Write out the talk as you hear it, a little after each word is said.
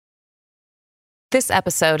This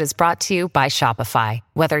episode is brought to you by Shopify.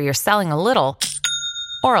 Whether you're selling a little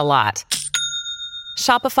or a lot,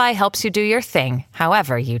 Shopify helps you do your thing,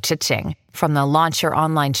 however you cha-ching. From the launch your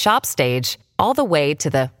online shop stage, all the way to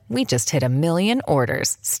the we just hit 1 million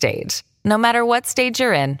orders stage. No matter what stage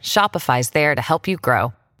you're in, Shopify's there to help you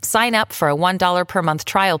grow. Sign up for a $1 per month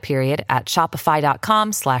trial period at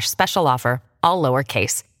shopify.com/special offer, all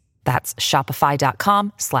lowercase. That's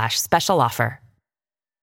shopify.com/special offer.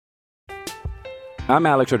 I'm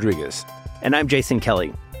Alex Rodriguez. And I'm Jason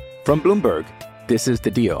Kelly. From Bloomberg, this is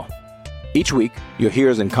The Deal. Each week, you'll hear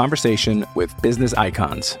us in conversation with business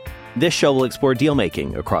icons. This show will explore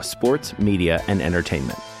deal-making across sports, media, and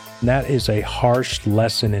entertainment. That is a harsh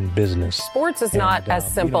lesson in business. Sports is not as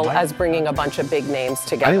simple as bringing a bunch of big names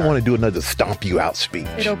together. I didn't want to do another stomp you out speech.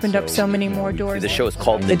 It opened up so many more doors. The show is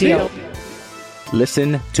called The Deal.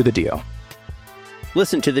 Listen to The Deal.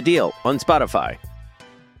 Listen to The Deal on Spotify.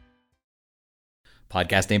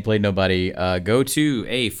 Podcast Ain't Played Nobody. Go to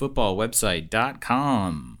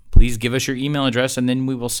afootballwebsite.com. Please give us your email address, and then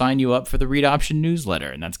we will sign you up for the Read Option newsletter,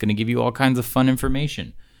 and that's going to give you all kinds of fun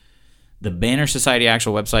information. The Banner Society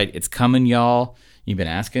actual website, it's coming, y'all. You've been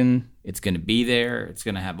asking. It's going to be there. It's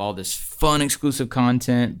going to have all this fun exclusive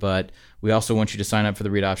content, but we also want you to sign up for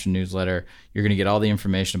the Read Option newsletter. You're going to get all the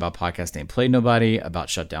information about Podcast Ain't Played Nobody, about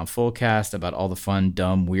Shutdown Fullcast, about all the fun,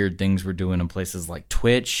 dumb, weird things we're doing in places like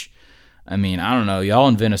Twitch. I mean, I don't know. Y'all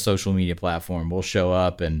invent a social media platform. We'll show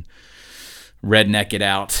up and redneck it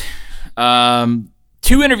out. 2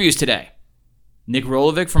 interviews today. Nick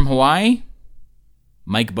Rolovich from Hawaii,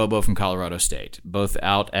 Mike Bobo from Colorado State, both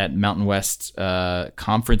out at Mountain West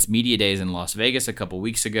Conference Media Days in Las Vegas a couple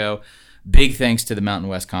weeks ago. Big thanks to the Mountain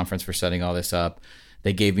West Conference for setting all this up.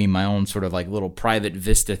 They gave me my own sort of like little private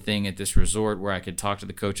Vista thing at this resort where I could talk to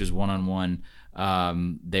the coaches one-on-one.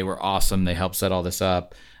 They were awesome. They helped set all this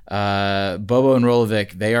up. Bobo and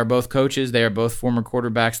Rolovich, they are both coaches. They are both former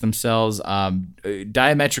quarterbacks themselves,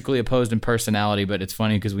 diametrically opposed in personality, but it's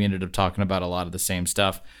funny because we ended up talking about a lot of the same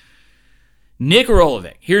stuff. Nick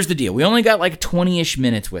Rolovich, here's the deal. We only got like 20-ish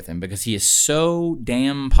minutes with him because he is so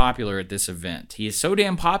damn popular at this event. He is so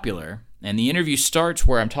damn popular, and the interview starts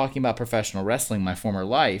where I'm talking about professional wrestling, my former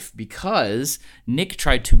life, because Nick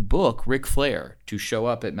tried to book Ric Flair to show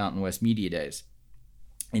up at Mountain West Media Days.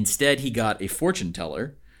 Instead, he got a fortune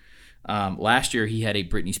teller. Last year, he had a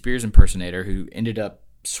Britney Spears impersonator who ended up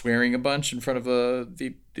swearing a bunch in front of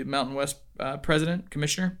the Mountain West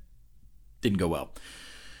commissioner. Didn't go well.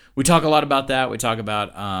 We talk a lot about that. We talk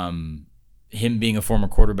about him being a former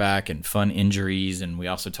quarterback and fun injuries, and we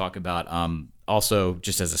also talk about also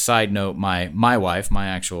just as a side note, my wife, my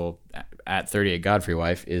actual at 38 Godfrey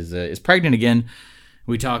wife, is pregnant again.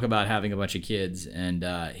 We talk about having a bunch of kids and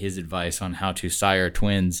his advice on how to sire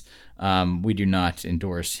twins. We do not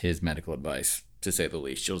endorse his medical advice, to say the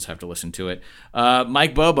least. You'll just have to listen to it.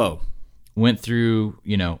 Mike Bobo went through,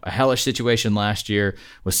 a hellish situation last year,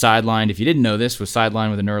 was sidelined. If you didn't know this, was sidelined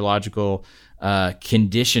with a neurological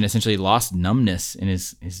condition, essentially lost numbness in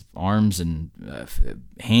his arms and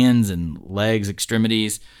hands and legs,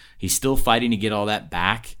 extremities. He's still fighting to get all that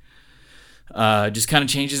back. Just kind of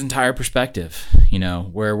changed his entire perspective.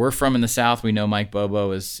 Where we're from in the South, we know Mike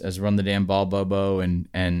Bobo has run the damn ball Bobo and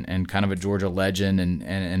kind of a Georgia legend and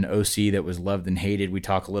an OC that was loved and hated. We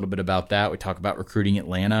talk a little bit about that. We talk about recruiting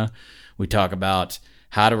Atlanta. We talk about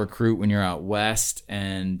how to recruit when you're out west,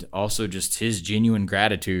 and also just his genuine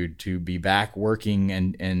gratitude to be back working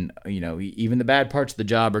and even the bad parts of the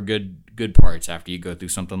job are good parts after you go through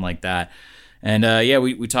something like that. And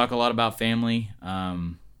we talk a lot about family.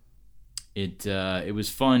 It was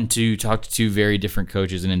fun to talk to 2 very different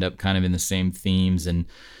coaches and end up kind of in the same themes and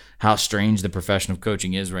how strange the profession of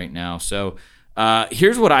coaching is right now. So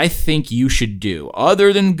here's what I think you should do.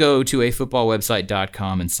 Other than go to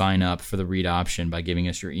afootballwebsite.com and sign up for the Read Option by giving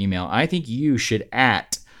us your email, I think you should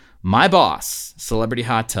at my boss, Celebrity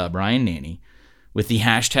Hot Tub, Ryan Nanny, with the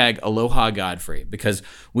hashtag Aloha Godfrey, because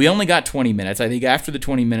we only got 20 minutes. I think after the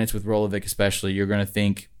 20 minutes with Rolovich especially, you're going to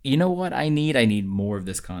think, you know what I need? I need more of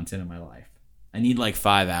this content in my life. I need like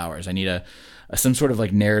 5 hours. I need some sort of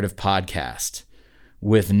like narrative podcast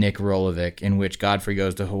with Nick Rolovich in which Godfrey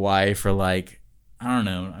goes to Hawaii for like, I don't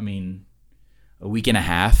know, a week and a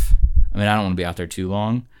half. I don't want to be out there too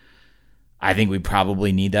long. I think we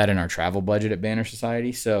probably need that in our travel budget at Banner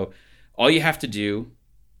Society. So all you have to do,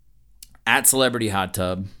 at Celebrity Hot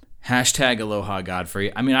Tub, hashtag Aloha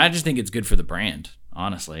Godfrey. I just think it's good for the brand,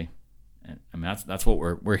 honestly. That's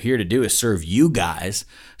what we're here to do, is serve you guys.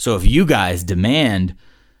 So if you guys demand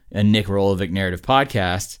a Nick Rolovich narrative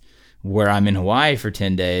podcast where I'm in Hawaii for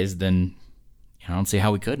 10 days, then I don't see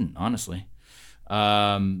how we couldn't, honestly.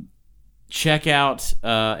 check out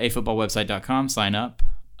afootballwebsite.com. Sign up.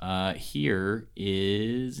 Here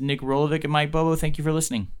is Nick Rolovic and Mike Bobo. Thank you for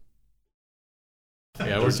listening.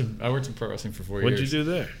 Yeah, I worked in pro wrestling for 4 years. What'd you do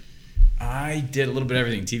there? I did a little bit of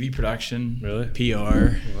everything. TV production. Really? PR.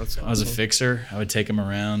 Well, that's I was a awesome. fixer. I would take him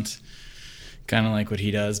around. Kind of like what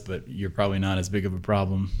he does, but you're probably not as big of a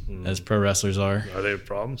problem as pro wrestlers are. Are there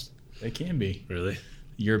problems? They can be. Really?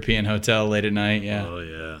 European hotel late at night, yeah. Oh,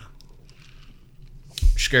 yeah.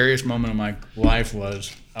 Scariest moment of my life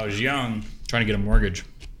was I was young, trying to get a mortgage.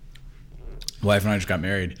 Wife and I just got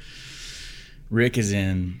married. Rick is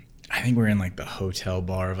in, I think we're in like the hotel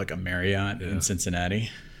bar of like a Marriott in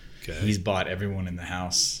Cincinnati. Okay. He's bought everyone in the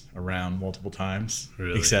house around multiple times,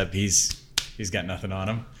 Really? except he's got nothing on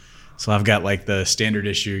him. So I've got like the standard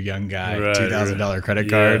issue young guy $2,000 credit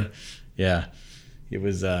card. Yeah. It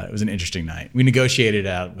was an interesting night. We negotiated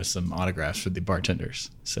out with some autographs for the bartenders.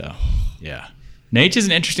 So yeah, Nate is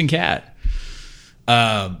an interesting cat.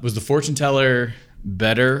 Was the fortune teller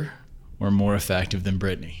better or more effective than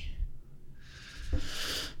Brittany?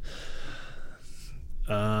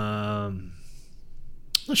 I'm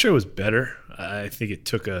not sure it was better. I think it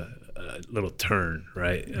took a little turn,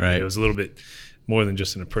 right? Right. It was a little bit more than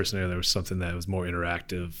just an impersonator. There was something that was more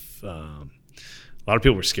interactive. A lot of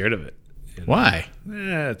people were scared of it. Why?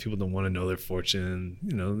 People don't want to know their fortune.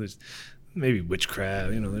 There's maybe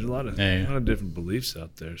witchcraft. There's a lot of different beliefs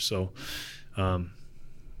out there. So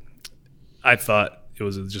I thought it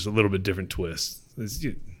was just a little bit different twist.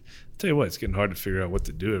 Tell you what, it's getting hard to figure out what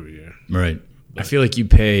to do every year. Right. I feel like you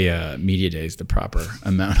pay Media Days the proper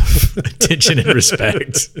amount of attention and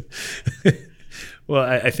respect. Well,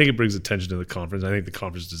 I think it brings attention to the conference. I think the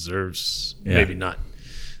conference deserves maybe not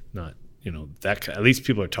that. At least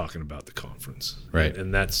people are talking about the conference, right?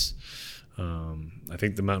 And that's, I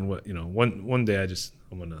think the Mountain West. One day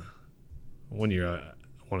one year I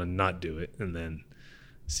want to not do it, and then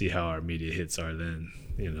see how our media hits are. Then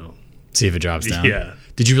see if it drops down. Yeah.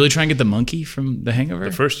 Did you really try and get the monkey from The Hangover?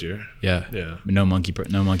 The first year. Yeah. Yeah. No monkey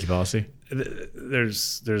policy.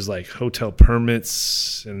 There's like hotel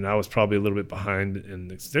permits, and I was probably a little bit behind,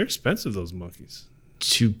 and they're expensive, those monkeys.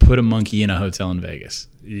 To put a monkey in a hotel in Vegas.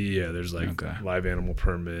 Yeah, there's like live animal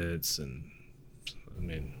permits, and I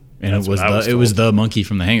mean, and it was the monkey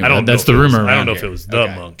from The Hangover. That's the rumor. I don't know if it was the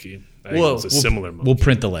monkey. I think it was a similar monkey. We'll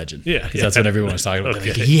print the legend. Yeah, because that's what everyone was talking about.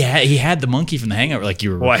 Okay. Like, he had the monkey from The Hangover. Like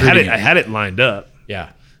you were. Well, I had it lined up.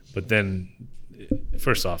 Yeah, but then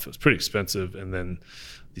first off, it was pretty expensive, and then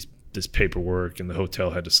this paperwork, and the hotel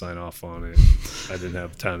had to sign off on it. I didn't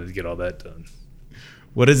have time to get all that done.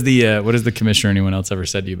 What is the commissioner or anyone else ever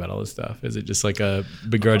said to you about all this stuff? Is it just like a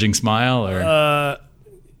begrudging smile, or? I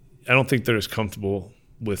don't think they're as comfortable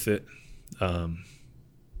with it. I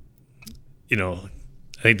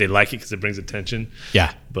think they like it because it brings attention.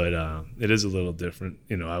 Yeah. But it is a little different.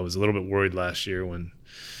 I was a little bit worried last year when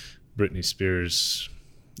Britney Spears,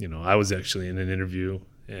 I was actually in an interview,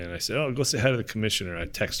 and I said, "Oh, go say hi to the commissioner." I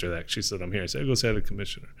texted her that. She said, "I'm here." I said, "Go say hi to the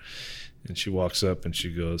commissioner." And she walks up and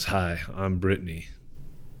she goes, "Hi, I'm Britney."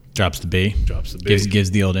 Drops the B.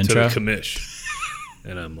 Gives the old intro. To the commish.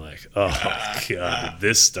 And I'm like, oh, God, did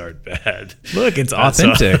this start bad? Look, it's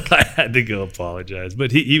authentic. So I had to go apologize.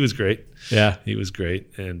 But he was great. Yeah. He was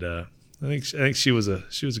great. And I think she was a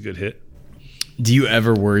good hit. Do you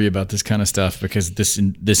ever worry about this kind of stuff? Because this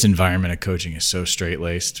environment of coaching is so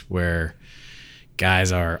straight-laced, where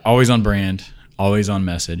guys are always on brand, always on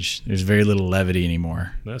message. There's very little levity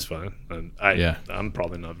anymore. That's fine. And I'm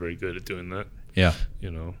probably not very good at doing that. Yeah.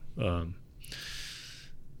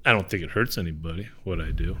 I don't think it hurts anybody what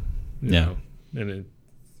I do. You know? And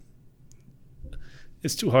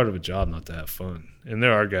it's too hard of a job not to have fun. And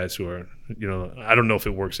there are guys who are, I don't know if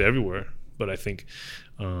it works everywhere, but I think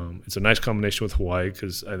it's a nice combination with Hawaii,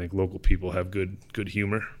 because I think local people have good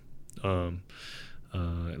humor,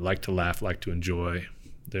 like to laugh, like to enjoy.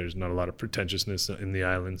 There's not a lot of pretentiousness in the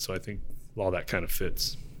island, so I think all that kind of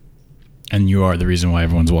fits. And you are the reason why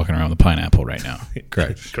everyone's walking around with a pineapple right now.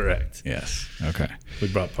 Correct. Correct. Yes. Okay. We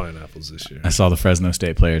brought pineapples this year. I saw the Fresno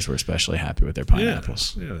State players were especially happy with their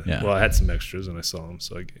pineapples. Yeah. Well, I had some extras and I saw them,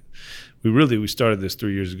 so we started this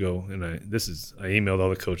 3 years ago, and I emailed all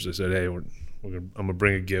the coaches. I said, "Hey, I'm gonna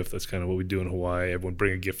bring a gift. That's kind of what we do in Hawaii. Everyone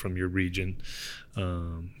bring a gift from your region,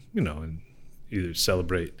 and either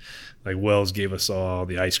celebrate." Like Wells gave us all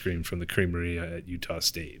the ice cream from the creamery at Utah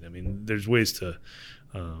State. I mean, there's ways to.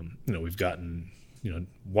 We've gotten,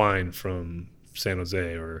 wine from San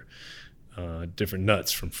Jose, or different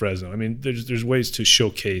nuts from Fresno. I mean, there's ways to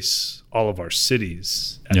showcase all of our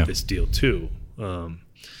cities at this deal too.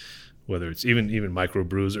 Whether it's even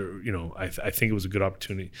microbrews, or I think it was a good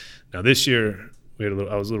opportunity. Now this year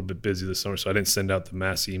I was a little bit busy this summer, so I didn't send out the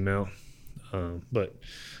mass email. But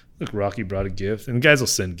look, Rocky brought a gift, and guys will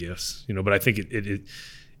send gifts, but I think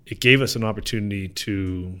it gave us an opportunity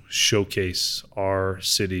to showcase our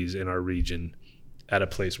cities and our region at a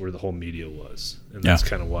place where the whole media was, and that's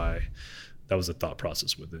kind of why that was the thought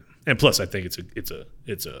process with it. And plus, I think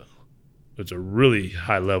it's a really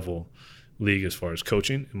high level league as far as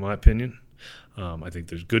coaching, in my opinion. I think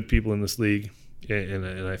there's good people in this league,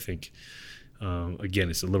 and I think again,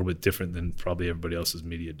 it's a little bit different than probably everybody else's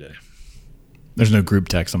media day. There's no group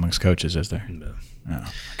text amongst coaches, is there? No. I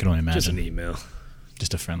can only imagine. Just an email.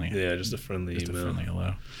 Just a friendly. Yeah, just a friendly email. Just a friendly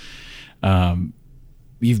hello.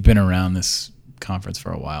 You've been around this conference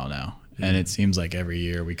for a while now, and it seems like every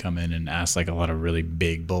year we come in and ask like a lot of really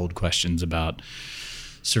big, bold questions about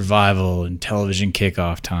survival and television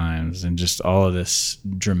kickoff times and just all of this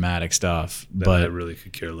dramatic stuff. But I really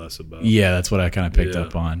could care less about. Yeah, that's what I kind of picked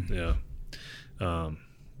up on. Yeah.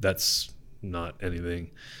 That's not anything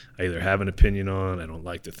I either have an opinion on. I don't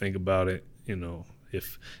like to think about it.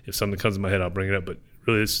 If something comes in my head, I'll bring it up. But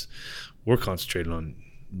really, we're concentrated on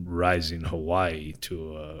rising Hawaii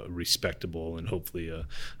to a respectable and hopefully a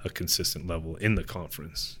consistent level in the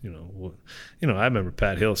conference. I remember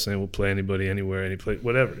Pat Hill saying we'll play anybody, anywhere, any place,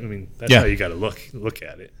 whatever. I mean, that's how you got to look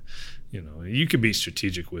at it. You could be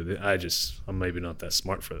strategic with it. I'm maybe not that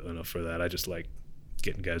smart enough for that. I just like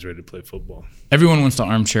getting guys ready to play football. Everyone wants to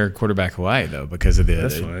armchair quarterback Hawaii though because of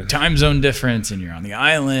the time zone difference, and you're on the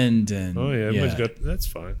island. And everybody's got that's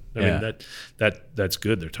fine. I mean that's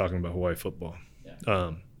good. They're talking about Hawaii football.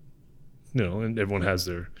 Yeah. And everyone has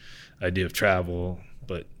their idea of travel,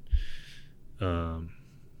 but to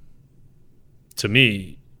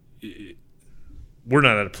me, we're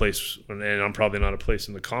not at a place, and I'm probably not a place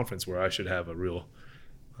in the conference where I should have a real.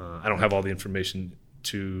 I don't have all the information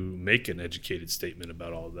to make an educated statement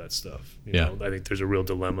about all of that stuff. I think there's a real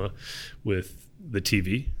dilemma with the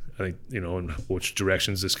TV. I think, and which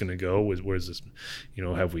direction is this going to go? Where's this,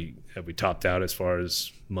 have we topped out as far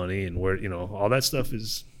as money and where, all that stuff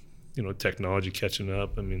is, technology catching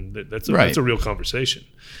up. I mean, that's a real conversation.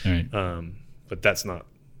 Right. But that's not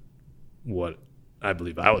what I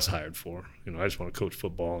believe I was hired for. I just want to coach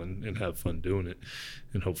football and have fun doing it.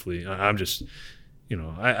 And hopefully I'm just,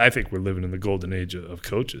 I think we're living in the golden age of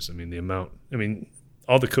coaches. I mean,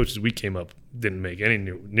 all the coaches we came up didn't make any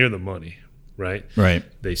near the money, right? Right.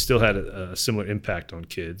 They still had a similar impact on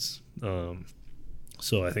kids. So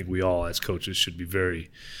I think we all as coaches should be very,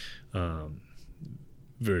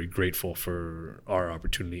 very grateful for our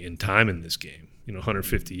opportunity and time in this game.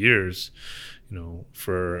 150 years,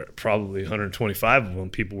 for probably 125 of them,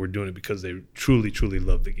 people were doing it because they truly, truly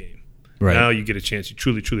loved the game. Right. Now you get a chance, you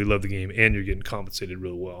truly, truly love the game, and you're getting compensated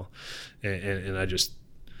real well. And I just,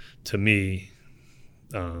 to me,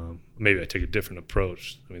 maybe I take a different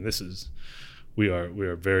approach. I mean, we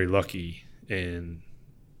are very lucky, and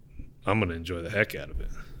I'm going to enjoy the heck out of it,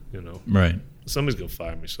 Right. Somebody's going to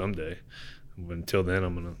fire me someday. But until then,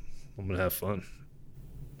 I'm gonna have fun.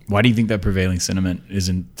 Why do you think that prevailing sentiment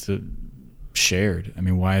isn't shared? I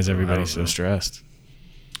mean, why is everybody so stressed?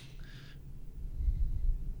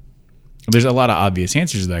 There's a lot of obvious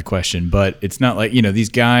answers to that question, but it's not like, these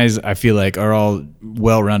guys I feel like are all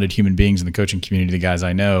well-rounded human beings in the coaching community, the guys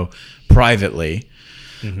I know privately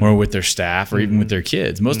or with their staff or even with their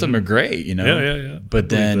kids. Most of them are great, Yeah. But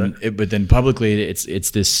then publicly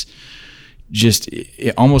it's this just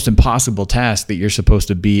almost impossible task that you're supposed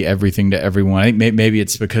to be everything to everyone. I think maybe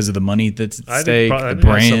it's because of the money that's at stake, the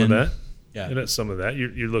brand. Some of that. Yeah. It has some of that.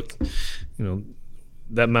 You look,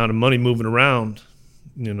 that amount of money moving around,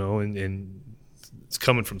 and it's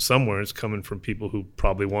coming from somewhere. It's coming from people who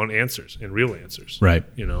probably want answers and real answers. Right.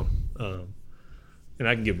 And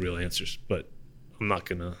I can give real answers, but I'm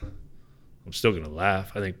still gonna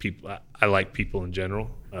laugh. I think I like people in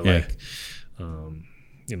general. I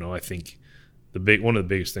think one of the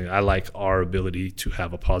biggest things, I like our ability to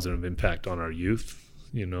have a positive impact on our youth,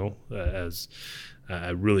 as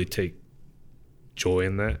I really take joy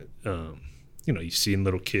in that. You see in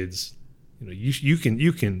little kids, you can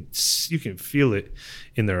feel it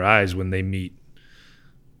in their eyes when they meet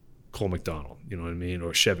Cole McDonald, you know what I mean,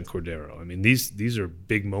 or Chevin Cordero. I mean, these are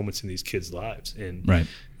big moments in these kids' lives, and right.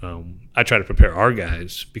 I try to prepare our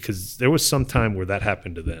guys because there was some time where that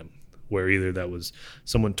happened to them, where either that was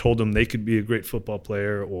someone told them they could be a great football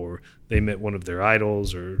player, or they met one of their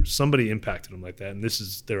idols, or somebody impacted them like that, and this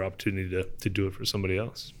is their opportunity to do it for somebody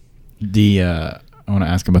else. I want to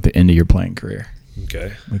ask about the end of your playing career.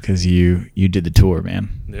 Okay. Because you did the tour, man.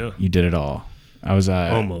 Yeah. You did it all. I was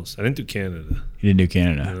almost. I didn't do Canada. You didn't do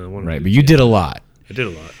Canada, right? But you did a lot. I did a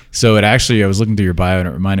lot. So I was looking through your bio and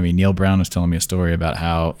it reminded me, Neil Brown was telling me a story about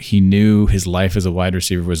how he knew his life as a wide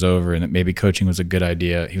receiver was over and that maybe coaching was a good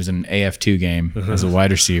idea. He was in an AF2 game as a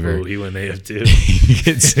wide receiver. Oh, he went AF2. He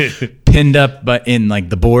gets pinned up in like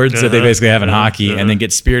the boards that they basically have in hockey and then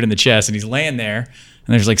gets speared in the chest, and he's laying there.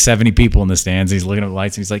 And there's like 70 people in the stands. He's looking at the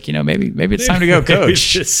lights and he's like, maybe it's time to go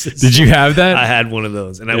coach. Did you have that? I had one of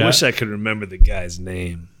those. And I wish I could remember the guy's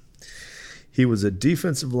name. He was a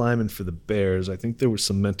defensive lineman for the Bears. I think there were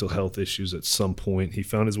some mental health issues at some point. He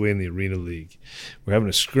found his way in the Arena League. We're having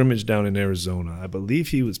a scrimmage down in Arizona. I believe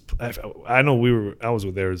he was – I know I was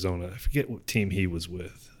with Arizona. I forget what team he was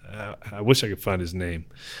with. I wish I could find his name.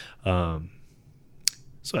 So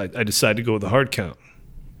I decided to go with the hard count.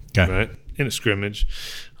 Okay. Right? In a scrimmage.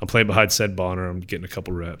 I'm playing behind Sed Bonner. I'm getting a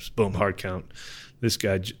couple reps. Boom, hard count. This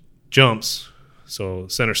guy jumps. So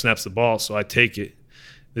center snaps the ball, so I take it.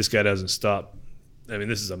 This guy doesn't stop. I mean,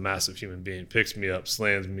 this is a massive human being. Picks me up,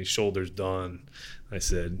 slams me, shoulders done. I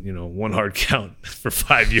said, one hard count for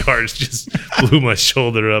 5 yards just blew my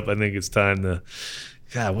shoulder up. I think it's time to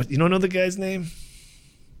 – God, what? You don't know the guy's name?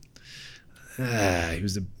 He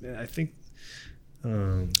was I think –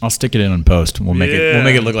 I'll stick it in on post. We'll make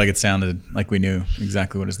it look like it sounded like we knew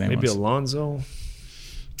exactly what his name was. Maybe Alonzo.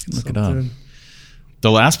 Look it up.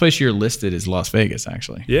 The last place you're listed is Las Vegas,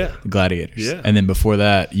 actually. Yeah. The Gladiators. Yeah. And then before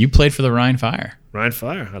that, you played for the Rhine Fire. Rhine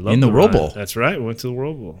Fire. I love in the World Bowl. That's right. We went to the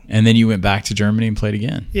World Bowl. And then you went back to Germany and played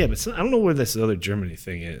again. Yeah, but I don't know where this other Germany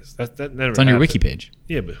thing is. That never. It's on your wiki page.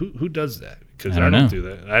 Yeah, but who does that? Because I don't know. do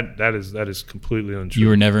that. That is completely untrue. You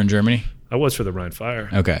were never in Germany? I was for the Rhine Fire.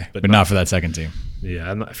 Okay, but not for that second team.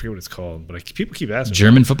 Yeah, I forget what it's called, but people keep asking.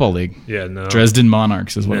 German Football League. Yeah, no. Dresden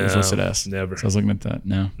Monarchs is what it was listed as. Never. So I was looking at that.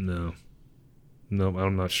 No,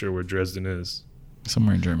 I'm not sure where Dresden is.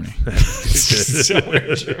 Somewhere in Germany.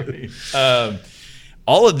 Somewhere in Germany.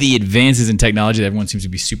 All of the advances in technology that everyone seems to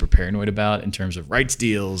be super paranoid about in terms of rights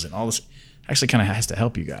deals and all this actually kind of has to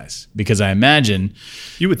help you guys, because I imagine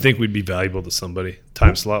you would think we'd be valuable to somebody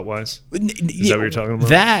time slot wise. Is that what you're talking about?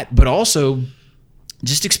 That, but also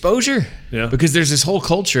just exposure. Yeah. Because there's this whole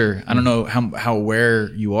culture. I don't know how aware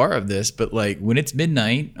you are of this, but like when it's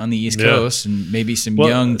midnight on the East Coast and maybe some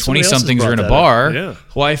young 20-somethings are in a bar,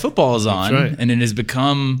 Hawaii football is on, and it has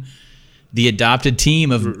become the adopted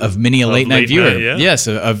team of many a late night viewer. Yes,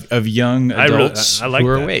 of young adults who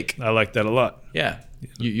are awake. I like that a lot. Yeah.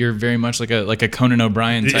 You're very much like a Conan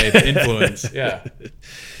O'Brien type influence. Yeah.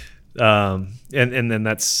 And then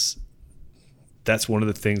that's one of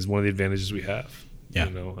the things, one of the advantages we have. Yeah.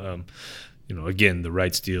 Again, the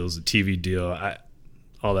rights deals, the TV deal,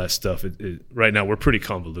 all that stuff. Right now we're pretty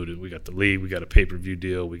convoluted. We got the league, we got a pay-per-view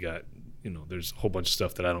deal, we got, there's a whole bunch of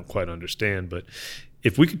stuff that I don't quite understand. But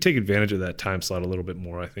if we could take advantage of that time slot a little bit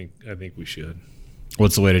more, I think we should.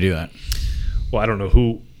 What's the way to do that? Well, I don't know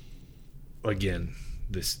who. Again,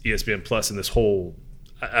 this ESPN Plus and this whole,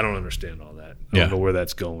 I don't understand all that. I don't know where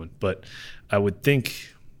that's going, but I would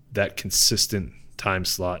think that consistent time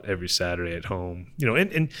slot every Saturday at home, it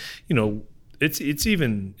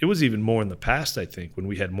was even more in the past, I think, when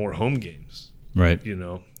we had more home games. Right.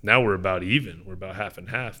 Now we're about even. We're about half and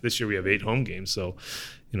half. This year we have 8 home games, so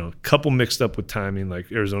a couple mixed up with timing.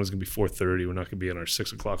 Like Arizona's gonna be 4:30. We're not gonna be in our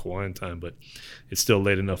 6 o'clock Hawaiian time, but it's still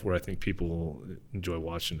late enough where I think people will enjoy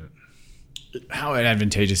watching it. How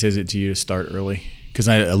advantageous is it to you to start early? Because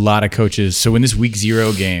a lot of coaches. So when this week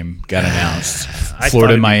 0 game got announced,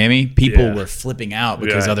 Florida, Miami, people were flipping out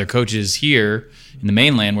because other coaches here in the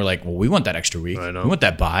mainland were like, "Well, we want that extra week. We want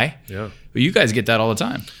that bye." Yeah, but you guys get that all the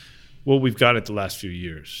time. Well, we've got it the last few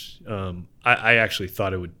years. I actually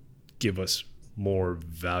thought it would give us more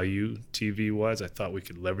value TV-wise. I thought we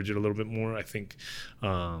could leverage it a little bit more. I think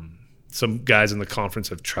some guys in the conference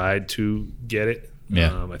have tried to get it.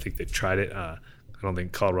 Yeah. I think they've tried it. I don't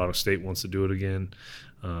think Colorado State wants to do it again.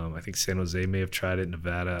 I think San Jose may have tried it,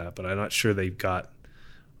 Nevada, but I'm not sure they've got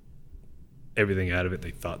everything out of it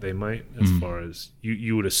they thought they might. As far as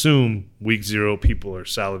you would assume week 0, people are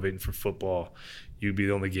salivating for football. You'd be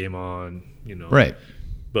the only game on, Right.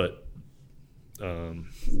 But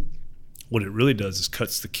what it really does is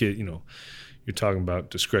cuts the kid, you're talking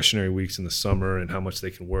about discretionary weeks in the summer and how much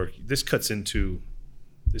they can work. This cuts into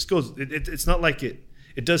 – it's not like it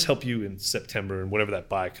does help you in September and whenever that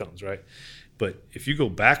bye comes, right? But if you go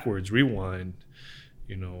backwards, rewind,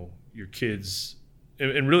 your kids –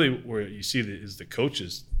 and really where you see is the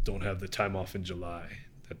coaches don't have the time off in July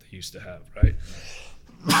that they used to have, right?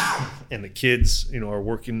 And the kids, are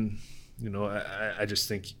working, I just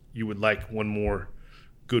think you would like one more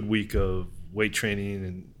good week of weight training.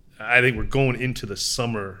 And I think we're going into the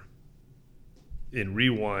summer in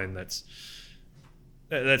rewind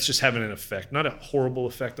that's just having an effect. Not a horrible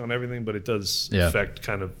effect on everything, but it does affect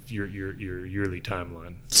kind of your yearly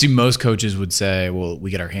timeline. See, most coaches would say, well,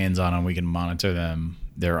 we get our hands on them, we can monitor them.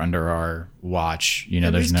 They're under our watch. You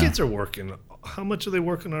know, these kids are working. How much are they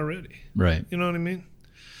working already? Right. You know what I mean?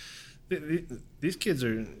 These kids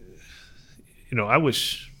are, I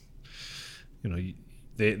wish,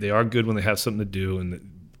 they are good when they have something to do, and it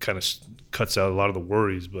kind of cuts out a lot of the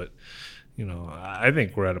worries. But, I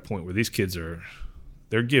think we're at a point where these kids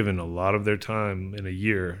they're given a lot of their time in a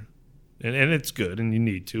year, and it's good, and you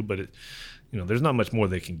need to, but there's not much more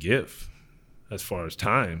they can give as far as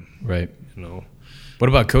time. Right. What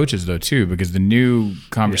about coaches though too? Because the new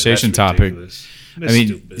conversation topic,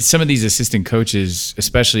 stupid. Some of these assistant coaches,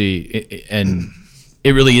 especially, and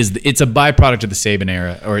it really is, it's a byproduct of the Saban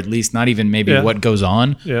era, or at least not even maybe what goes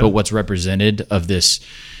on, but what's represented of this.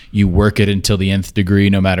 You work it until the nth degree,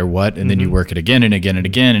 no matter what, and then you work it again and again and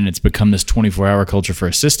again, and it's become this 24-hour culture for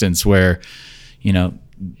assistants where,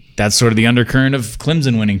 that's sort of the undercurrent of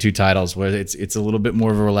Clemson winning 2 titles, where it's a little bit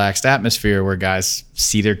more of a relaxed atmosphere where guys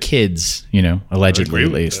see their kids, allegedly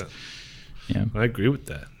at least. Yeah, I agree with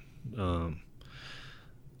that. I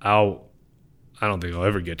don't think I'll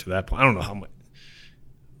ever get to that point. I don't know how much.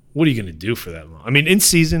 What are you going to do for that long? I mean, in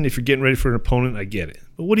season, if you're getting ready for an opponent, I get it.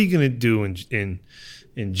 But what are you going to do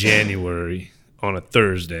in January on a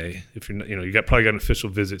Thursday if you're you probably got an official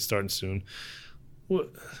visit starting soon?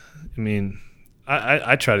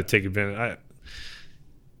 I try to take advantage.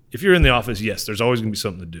 If you're in the office, yes, there's always going to be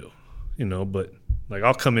something to do, but like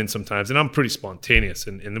I'll come in sometimes and I'm pretty spontaneous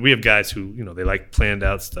and we have guys who, they like planned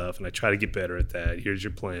out stuff, and I try to get better at that. Here's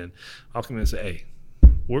your plan. I'll come in and say, hey,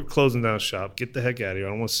 we're closing down shop. Get the heck out of here. I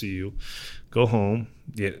don't want to see you. Go home.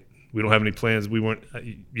 Yeah, we don't have any plans. We weren't. But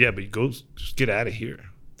you just get out of here.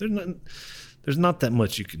 There's not that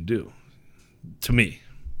much you can do. To me,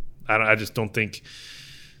 I just don't think.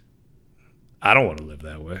 I don't want to live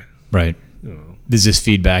that way. Right. Does this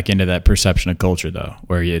feed back into that perception of culture, though,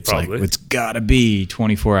 where it's Probably. Like, it's got to be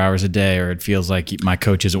 24 hours a day, or it feels like my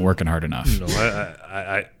coach isn't working hard enough?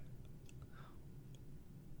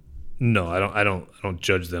 No, I don't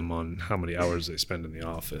judge them on how many hours they spend in the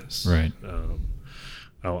office. Right.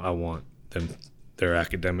 I want their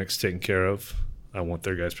academics taken care of. I want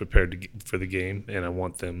their guys prepared for the game, and I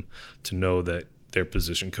want them to know that their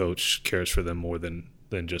position coach cares for them more than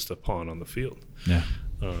just a pawn on the field. Yeah.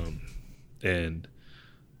 And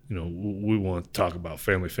we want to talk about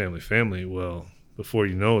family. Well, before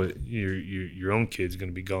you know it, your own kid's going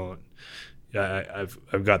to be gone. Yeah,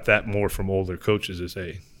 I've got that more from older coaches is,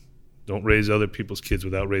 hey, don't raise other people's kids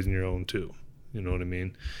without raising your own too. You know what I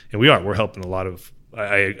mean? And we're helping a lot of.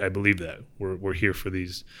 I believe that we're here for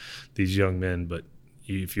these young men, but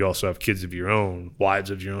if you also have kids of your own, wives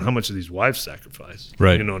of your own, how much do these wives sacrifice?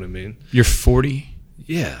 Right. You know what I mean? You're 40.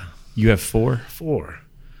 Yeah. You have 4. 4.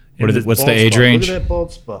 What's the age range? Look at that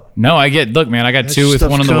bald spot. No, look, man, I got 2 with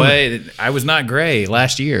one on the way. I was not gray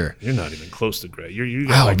last year. You're not even close to gray. You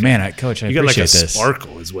got Coach, I you got appreciate like a this.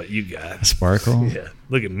 sparkle is what you got. A sparkle? Yeah.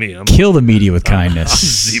 Look at me. Kill the media with kindness. I'm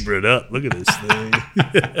zebraed up. Look at this thing.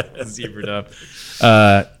 Zebraed up.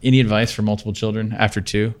 Any advice for multiple children after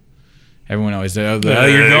 2? Everyone always says,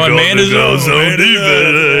 you're going man to zone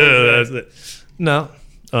defense. No.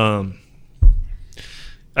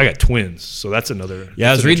 I got twins, so that's another.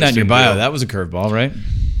 Yeah, I was reading that in your bio. Deal. That was a curveball, right?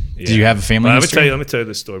 Yeah. Do you have a family history? Let me tell you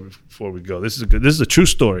this story before we go. This is a true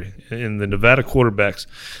story. In the Nevada quarterbacks,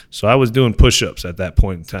 so I was doing push-ups at that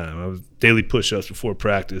point in time. I was daily push-ups before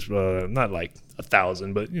practice, not like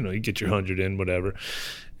 1,000, but you get your 100 in, whatever.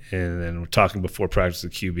 And then we're talking before practice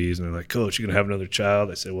with QBs, and they're like, Coach, you going to have another child?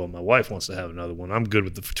 I said, well, my wife wants to have another one. I'm good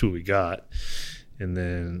with the 2 we got. And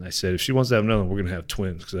then I said, if she wants to have another one, we're going to have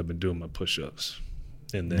twins because I've been doing my push-ups.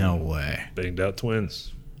 And then no way. Banged out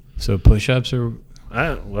twins. So push-ups are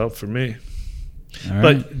well for me. All right.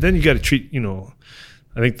 But then you got to treat,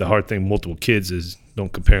 I think the hard thing with multiple kids is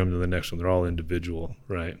don't compare them to the next one. They're all individual,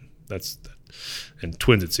 right? And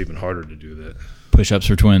twins, it's even harder to do that. Push-ups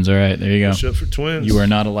for twins. All right, there you go. Push-ups for twins. You are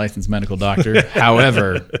not a licensed medical doctor.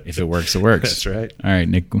 However, if it works, it works. That's right. All right,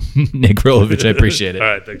 Nick Rolovich, I appreciate it. All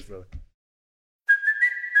right, thanks, brother.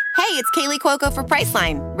 Hey, it's Kaylee Cuoco for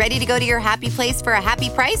Priceline. Ready to go to your happy place for a happy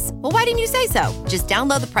price? Well, why didn't you say so? Just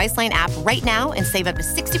download the Priceline app right now and save up to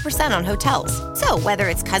 60% on hotels. So whether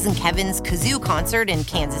it's Cousin Kevin's Kazoo Concert in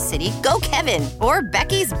Kansas City, go Kevin, or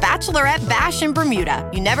Becky's Bachelorette Bash in Bermuda,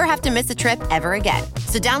 you never have to miss a trip ever again.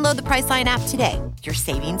 So download the Priceline app today. Your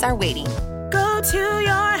savings are waiting. Go to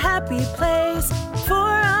your happy place for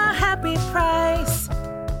a happy price.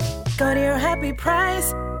 Go to your happy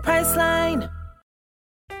price, Priceline.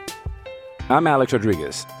 I'm Alex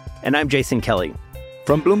Rodriguez. And I'm Jason Kelly.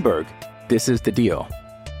 From Bloomberg, this is The Deal.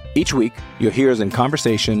 Each week, you'll hear us in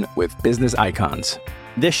conversation with business icons.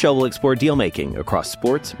 This show will explore deal-making across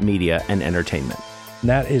sports, media, and entertainment.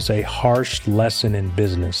 That is a harsh lesson in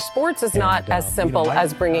business. Sports is not as simple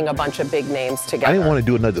as bringing a bunch of big names together. I didn't want to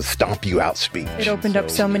do another stomp you out speech. It opened up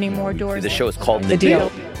so many more doors. The show is called The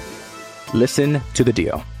Deal. Listen to The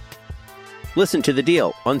Deal. Listen to The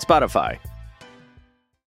Deal on Spotify.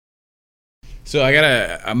 So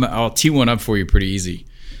I'll tee one up for you pretty easy.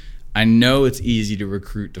 I know it's easy to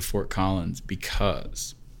recruit to Fort Collins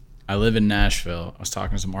because I live in Nashville. I was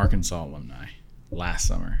talking to some Arkansas alumni last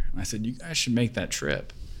summer. And I said, you guys should make that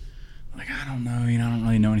trip. I'm like, I don't know. I don't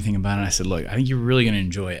really know anything about it. I said, look, I think you're really going to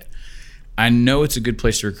enjoy it. I know it's a good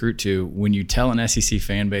place to recruit to. When you tell an SEC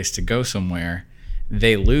fan base to go somewhere,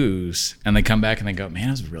 they lose and they come back and they go, man,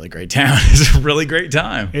 it was a really great town. It's a really great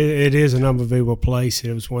time. It is an unbelievable place.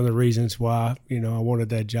 It was one of the reasons why, I wanted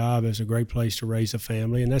that job. It's a great place to raise a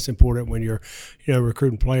family. And that's important when you're,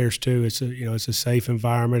 recruiting players too. It's a safe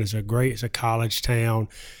environment. It's a college town.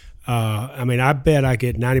 I bet I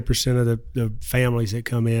get 90% of the families that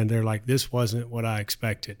come in, they're like, this wasn't what I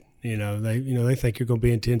expected. They think you're going to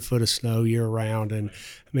be in 10 foot of snow year round, and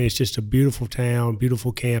it's just a beautiful town,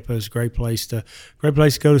 beautiful campus, great place to go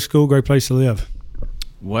to school, great place to live.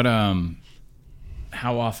 What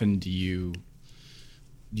how often do you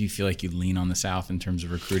feel like you lean on the South in terms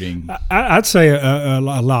of recruiting? I'd say a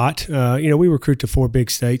lot. We recruit to 4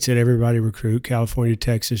 big states that everybody recruit: California,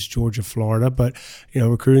 Texas, Georgia, Florida. But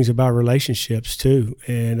recruiting's about relationships too,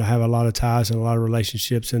 and I have a lot of ties and a lot of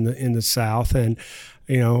relationships in the South. And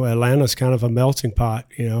Atlanta's kind of a melting pot.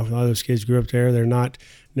 A lot of those kids grew up there. They're not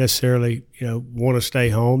necessarily, want to stay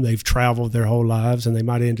home. They've traveled their whole lives, and they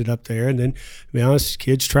might have ended up there. And then, to be honest,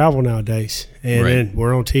 kids travel nowadays. And then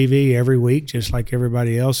we're on TV every week, just like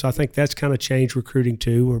everybody else. So I think that's kind of changed recruiting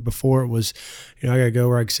too, where before it was, I got to go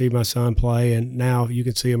where I can see my son play, and now you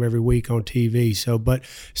can see him every week on TV. So, but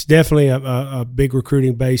it's definitely a big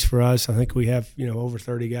recruiting base for us. I think we have, over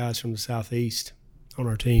 30 guys from the Southeast on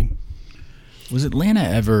our team. Was Atlanta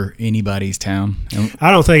ever anybody's town? I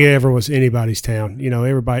don't think it ever was anybody's town.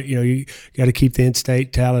 Everybody, you got to keep the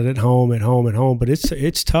in-state talent at home. But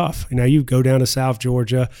it's tough. You go down to South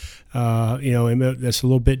Georgia, and that's a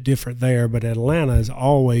little bit different there. But Atlanta has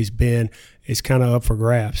always been, it's kind of up for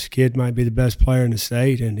grabs. Kid might be the best player in the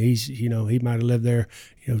state, and he might have lived there,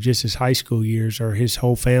 just his high school years, or his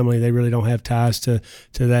whole family. They really don't have ties to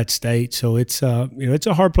that state. So it's it's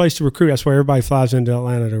a hard place to recruit. That's why everybody flies into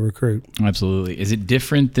Atlanta to recruit. Absolutely. Is it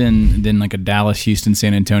different than like a Dallas, Houston,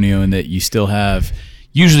 San Antonio, in that you still have,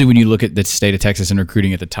 usually when you look at the state of Texas and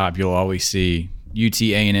recruiting at the top, you'll always see UT,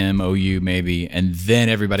 A&M, OU maybe, and then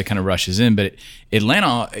everybody kind of rushes in. But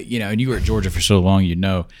Atlanta, and you were at Georgia for so long,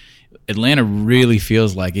 Atlanta really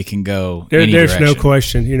feels like it can go any There's direction. No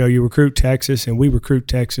question. You recruit Texas, and we recruit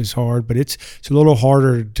Texas hard, but it's a little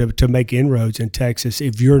harder to make inroads in Texas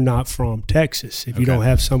if you're not from Texas. If you don't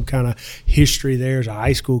have some kind of history there as a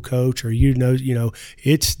high school coach, or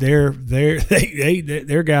it's their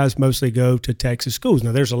guys mostly go to Texas schools.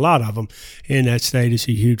 Now, there's a lot of them in that state. It's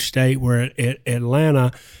a huge state. Where at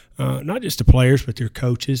Atlanta, not just the players, but their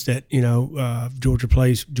coaches. That Georgia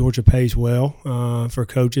pays well for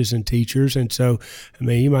coaches and teachers, and so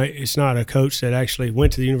it's not a coach that actually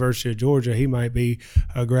went to the University of Georgia. He might be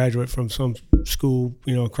a graduate from some school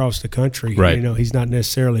across the country. Right. He's not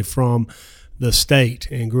necessarily from the state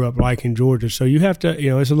and grew up liking Georgia. So you have to,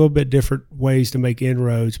 it's a little bit different ways to make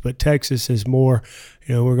inroads. But Texas is more,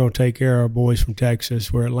 we're going to take care of our boys from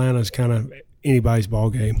Texas. Where Atlanta's kind of anybody's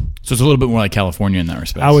ball game. So it's a little bit more like California in that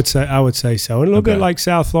respect. I would say so, and a little bit like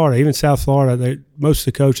South Florida. Even South Florida, most of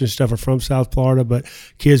the coaches and stuff are from South Florida, but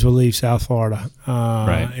kids will leave South Florida.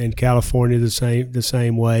 And California the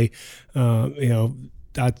same way.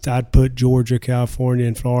 I'd put Georgia, California,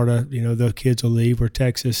 and Florida. The kids will leave. Where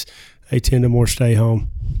Texas, they tend to more stay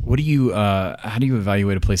home. What do you? How do you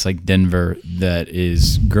evaluate a place like Denver that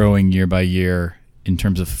is growing year by year in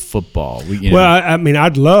terms of football?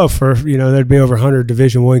 I'd love for there'd be over 100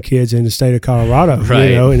 Division I kids in the state of Colorado,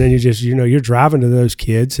 right? And then you just you're driving to those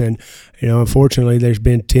kids, and unfortunately there's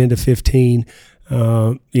been 10 to 15.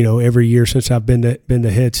 Every year since I've been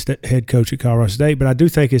the head coach at Colorado State, but I do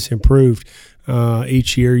think it's improved.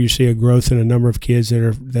 Each year you see a growth in a number of kids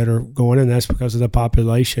that are going, and that's because of the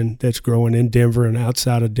population that's growing in Denver and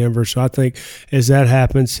outside of Denver. So I think as that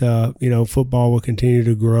happens, football will continue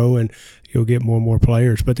to grow, and you'll get more and more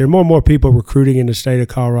players. But there are more and more people recruiting in the state of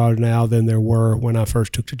Colorado now than there were when I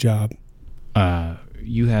first took the job.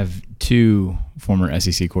 you have 2 former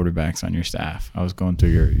SEC quarterbacks on your staff. I was going through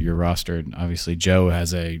your roster, and obviously Joe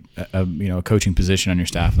has a coaching position on your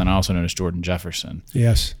staff, and then I also noticed Jordan Jefferson.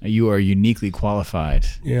 Yes. You are uniquely qualified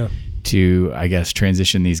to, I guess,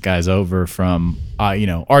 transition these guys over from,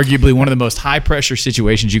 arguably one of the most high-pressure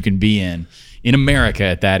situations you can be in America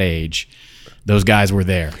at that age. Those guys were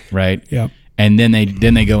there, right? Yeah. And then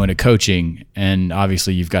they go into coaching, and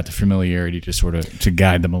obviously you've got the familiarity to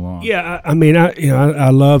guide them along. Yeah, I mean, I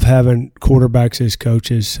love having quarterbacks as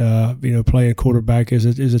coaches. Playing quarterback is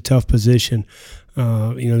a tough position.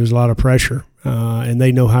 There's a lot of pressure, and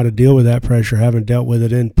they know how to deal with that pressure, having dealt with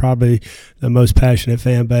it in probably the most passionate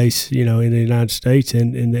fan base, in the United States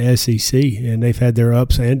and in the SEC. And they've had their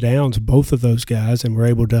ups and downs, both of those guys, and were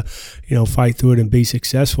able to, fight through it and be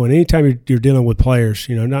successful. And anytime you're dealing with players,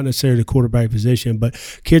 not necessarily the quarterback position, but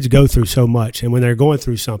kids go through so much. And when they're going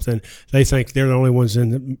through something, they think they're the only ones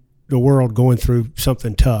in the world going through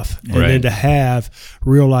something tough. And then to have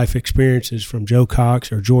real life experiences from Joe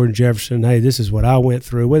Cox or Jordan Jefferson, hey, this is what I went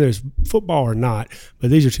through, whether it's football or not, but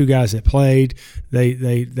these are 2 guys that played.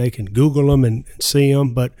 They can Google them and see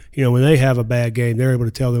them, but when they have a bad game, they're able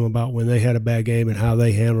to tell them about when they had a bad game and how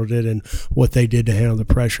they handled it and what they did to handle the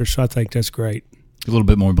pressure. So I think that's great. A little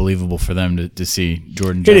bit more believable for them to see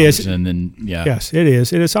Jordan Jefferson. Yes, it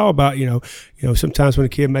is. And it's all about, sometimes when a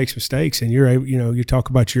kid makes mistakes and you're able, you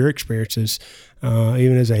talk about your experiences,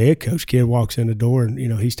 even as a head coach, kid walks in the door and,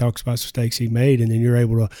 he talks about mistakes he made, and then you're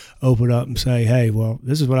able to open up and say, hey, well,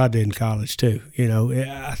 this is what I did in college too.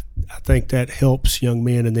 I think that helps young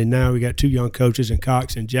men. And then now we got 2 young coaches in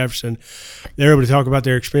Cox and Jefferson. They're able to talk about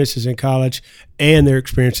their experiences in college and their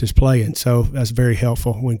experiences playing. So that's very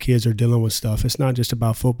helpful when kids are dealing with stuff. It's not just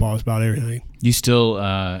about football, it's about everything. Do you still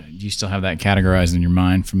have that categorized in your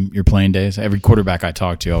mind from your playing days? Every quarterback I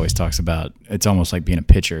talk to always talks about it's almost like being a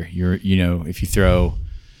pitcher. If you throw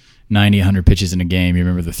 90, 100 pitches in a game, you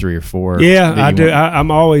remember the 3 or 4. Yeah, I do. I'm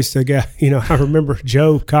always the guy. I remember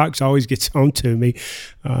Joe Cox always gets on to me.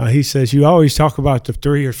 He says, you always talk about the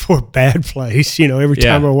 3 or 4 bad plays, every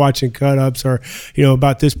time we're watching cut-ups or,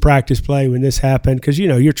 about this practice play when this happened. Because,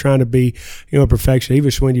 you're trying to be, a perfectionist.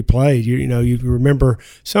 Even when you played, you remember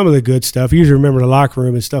some of the good stuff. You usually remember the locker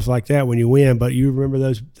room and stuff like that when you win. But you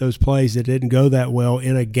remember those plays that didn't go that well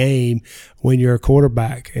in a game when you're a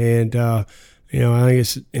quarterback. And, I think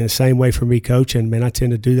it's in the same way for me coaching. Man, I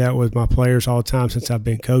tend to do that with my players all the time since I've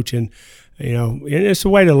been coaching. And it's a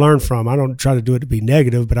way to learn from. I don't try to do it to be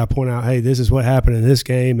negative, but I point out, hey, this is what happened in this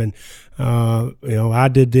game, and I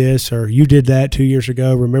did this or you did that 2 years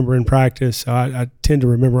ago. Remember in practice, so I tend to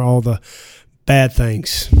remember all the bad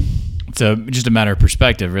things. It's just a matter of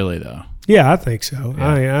perspective, really, though. Yeah, I think so.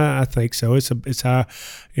 Yeah. I think so. It's how,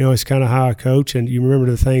 it's kind of how I coach, and you remember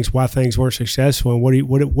the things, why things weren't successful, and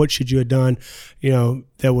what should you have done,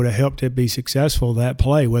 that would have helped it be successful, that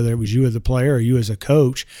play, whether it was you as a player or you as a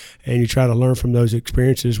coach, and you try to learn from those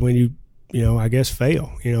experiences when you I guess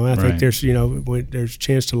fail. I think there's, when there's a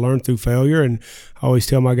chance to learn through failure, and I always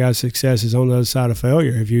tell my guys success is on the other side of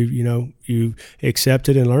failure if you accept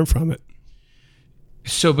it and learn from it.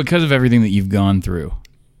 So because of everything that you've gone through,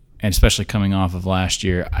 and especially coming off of last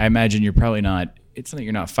year, I imagine you're probably not – it's not that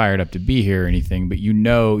you're not fired up to be here or anything, but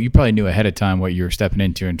you probably knew ahead of time what you were stepping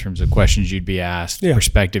into in terms of questions you'd be asked,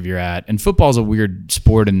 perspective you're at. And football's a weird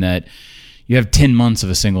sport in that you have 10 months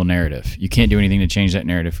of a single narrative. You can't do anything to change that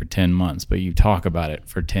narrative for 10 months, but you talk about it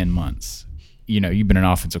for 10 months. You've been an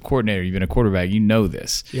offensive coordinator, you've been a quarterback, you know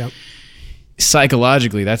this. Yep.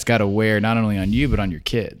 Psychologically, that's got to wear not only on you but on your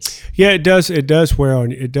kids. Yeah, it does. It does wear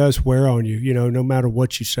on you. It does wear on you. No matter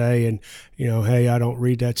what you say, and hey, I don't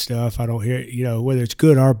read that stuff. I don't hear. Whether it's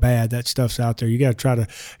good or bad, that stuff's out there. You got to try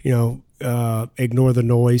to ignore the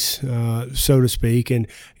noise, so to speak, and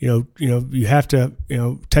you have to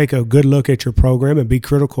take a good look at your program and be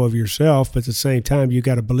critical of yourself. But at the same time, you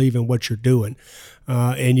got to believe in what you're doing.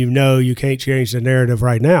 And you can't change the narrative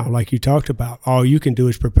right now, like you talked about. All you can do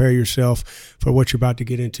is prepare yourself for what you're about to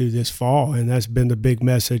get into this fall, and that's been the big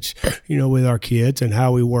message, with our kids and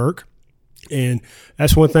how we work. And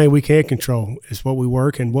that's one thing we can't control is what we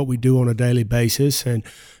work and what we do on a daily basis. And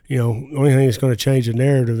the only thing that's going to change the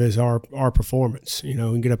narrative is our performance. We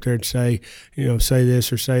can get up there and say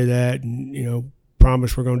this or say that, and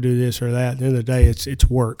promise we're going to do this or that. At the end of the day, it's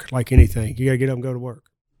work, like anything. You got to get up and go to work.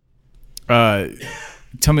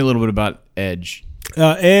 Tell me a little bit about Edge.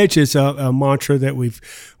 Edge is a mantra that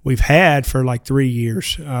we've had for like 3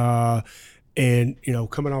 years. And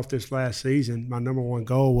coming off this last season, my number one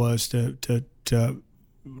goal was to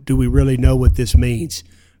do we really know what this means?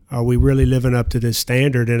 Are we really living up to this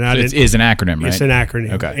standard? And it is an acronym, right? It's an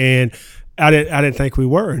acronym. Okay. And I didn't think we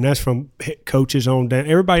were, and that's from coaches on down,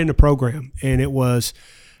 everybody in the program. And it was,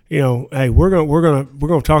 hey, we're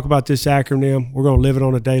gonna talk about this acronym. We're gonna live it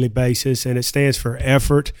on a daily basis, and it stands for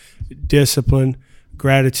effort, discipline,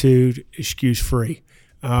 gratitude, excuse free.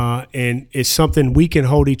 And it's something we can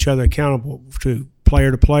hold each other accountable to.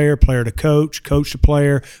 Player to player, player to coach, coach to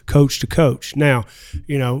player, coach to coach. Now,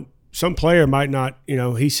 some player might not,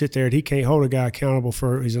 he sit there and he can't hold a guy accountable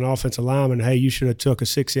for, he's an offensive lineman. Hey, you should have took a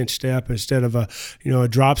 6-inch step instead of a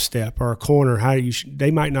drop step or a corner.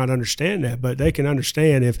 They might not understand that, but they can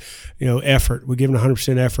understand if, effort, we're giving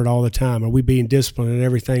 100% effort all the time. Are we being disciplined in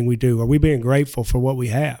everything we do? Are we being grateful for what we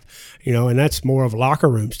have? And that's more of locker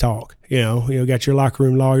rooms talk. Got your locker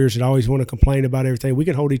room lawyers that always want to complain about everything. We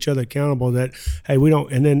can hold each other accountable that, hey, we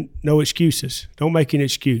don't, and then no excuses. Don't make an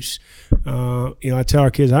excuse. I tell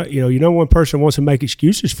our kids, one person wants to make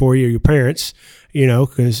excuses for you, your parents,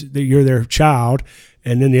 because you're their child.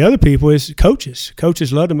 And then the other people is coaches.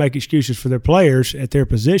 Coaches love to make excuses for their players at their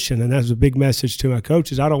position, and that's a big message to my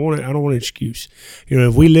coaches. I don't want an excuse.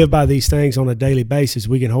 If we live by these things on a daily basis,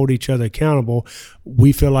 we can hold each other accountable.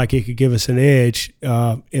 We feel like it could give us an edge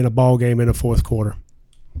in a ball game in the fourth quarter.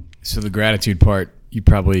 So the gratitude part, you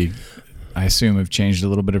probably, I assume, have changed a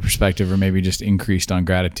little bit of perspective, or maybe just increased on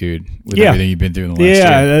gratitude with everything you've been through in the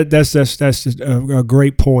last year. That's a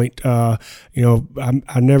great point. I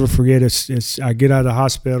never forget. I get out of the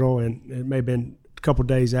hospital, and it may have been a couple of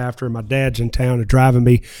days after. My dad's in town and driving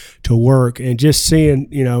me to work, and just seeing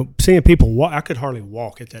people walk. I could hardly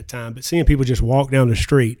walk at that time, but seeing people just walk down the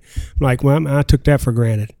street, I'm like, well, I took that for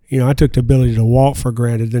granted. I took the ability to walk for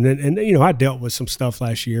granted. And I dealt with some stuff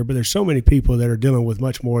last year, but there's so many people that are dealing with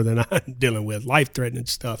much more than I'm dealing with, life-threatening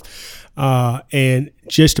stuff. And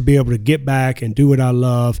just to be able to get back and do what I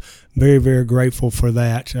love, very, very grateful for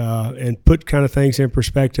that, and put kind of things in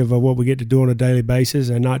perspective of what we get to do on a daily basis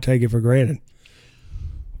and not take it for granted.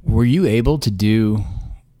 Were you able to do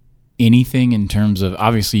anything in terms of,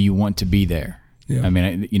 obviously you want to be there? Yeah. I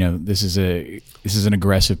mean, this is an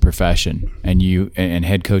aggressive profession, and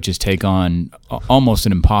head coaches take on almost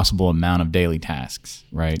an impossible amount of daily tasks,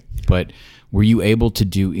 right? But were you able to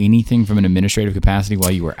do anything from an administrative capacity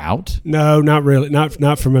while you were out? No, not really.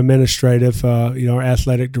 Not from administrative. Our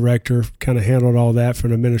athletic director kind of handled all that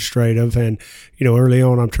from administrative, and early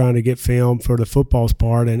on, I'm trying to get film for the football's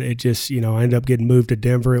part, and it just, I ended up getting moved to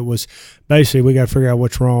Denver. It was basically, we got to figure out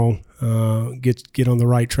what's wrong. Get on the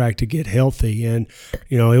right track to get healthy. And,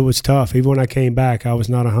 it was tough. Even when I came back, I was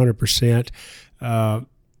not 100%.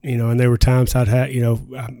 And there were times I'd had,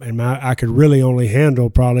 I could really only handle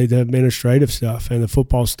probably the administrative stuff and the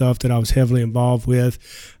football stuff that I was heavily involved with.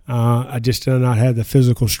 I just did not have the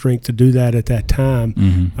physical strength to do that at that time.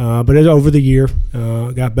 Mm-hmm. But over the year,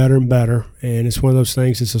 got better and better. And it's one of those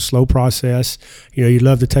things, it's a slow process. You'd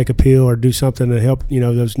love to take a pill or do something to help,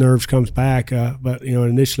 those nerves comes back. But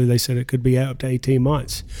initially they said it could be up to 18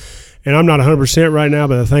 months. And I'm not 100% right now,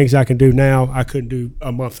 but the things I can do now, I couldn't do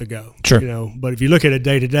a month ago. Sure. But if you look at it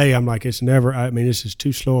day to day, I'm like, it's never, this is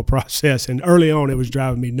too slow a process. And early on, it was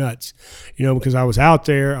driving me nuts, because I was out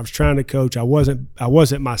there, I was trying to coach. I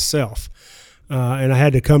wasn't myself. And I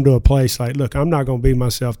had to come to a place like, look, I'm not going to be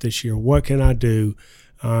myself this year. What can I do,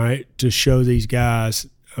 to show these guys,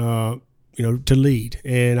 to lead?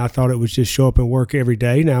 And I thought it was just show up and work every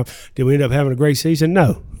day. Now, did we end up having a great season?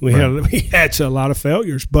 No. We had a lot of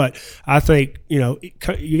failures, but I think, you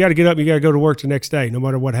got to get up, you got to go to work the next day, no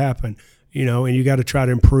matter what happened, and you got to try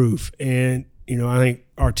to improve. And, I think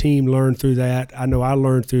our team learned through that. I know I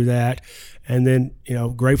learned through that. And then,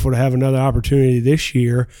 grateful to have another opportunity this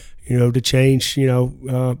year, to change,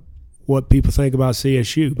 what people think about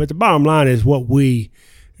CSU. But the bottom line is what we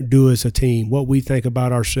do as a team, what we think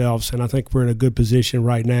about ourselves. And I think we're in a good position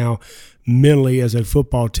right now mentally as a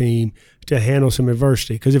football team to handle some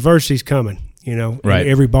adversity, because adversity's coming, right. In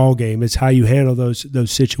every ball game. It's how you handle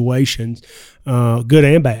those situations, good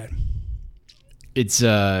and bad. It's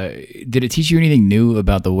did it teach you anything new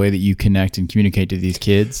about the way that you connect and communicate to these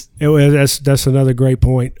kids? That's another great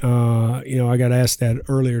point. I got asked that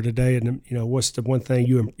earlier today, and what's the one thing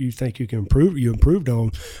you think you can improve? You improved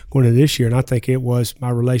on going into this year, and I think it was my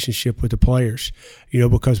relationship with the players.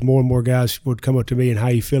 Because more and more guys would come up to me and how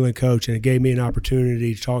you feeling, coach, and it gave me an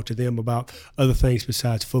opportunity to talk to them about other things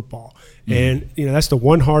besides football. Mm-hmm. And that's the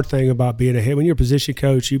one hard thing about being a head. When you're a position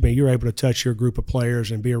coach, you're able to touch your group of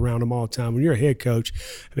players and be around them all the time. When you're a head coach,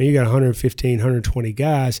 you got 115, 120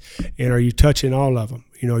 guys, and are you touching all of them?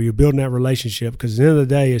 You're building that relationship, because at the end of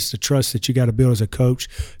the day, it's the trust that you got to build as a coach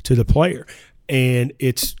to the player. And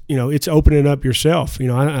it's opening up yourself.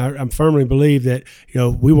 I firmly believe that,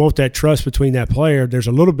 we want that trust between that player. There's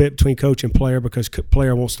a little bit between coach and player because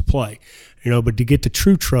player wants to play, but to get the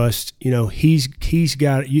true trust, he's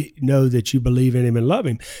got, that you believe in him and love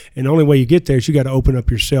him. And the only way you get there is you got to open up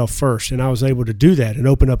yourself first. And I was able to do that and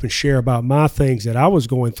open up and share about my things that I was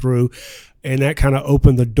going through. And that kind of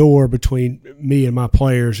opened the door between me and my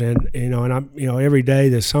players. And, and I'm, every day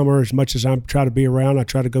this summer, as much as I try to be around, I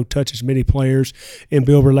try to go touch as many players and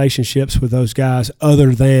build relationships with those guys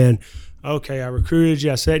other than, okay, I recruited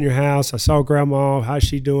you, I sat in your house, I saw grandma, how's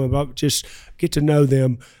she doing? But just get to know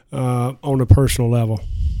them on a personal level.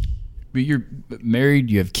 But you're married,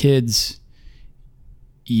 you have kids,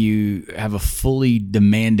 you have a fully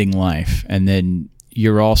demanding life, and then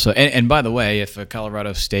you're also, and by the way, if a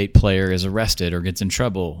Colorado State player is arrested or gets in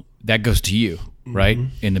trouble, that goes to you, right?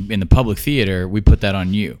 In the public theater, we put that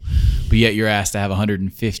on you. But yet you're asked to have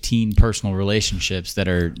 115 personal relationships that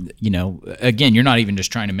are, again, you're not even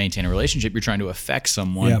just trying to maintain a relationship, you're trying to affect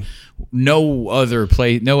someone. Yeah. No other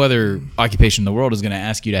occupation in the world is going to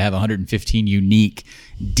ask you to have 115 unique,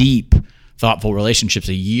 deep, thoughtful relationships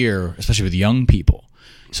a year, especially with young people.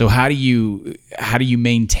 So how do you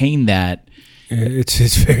maintain that?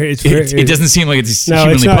 It doesn't seem like it's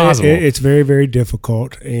humanly possible. It's very, very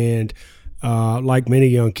difficult, and like many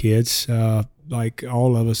young kids, like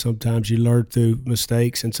all of us, sometimes you learn through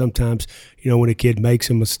mistakes, and sometimes when a kid makes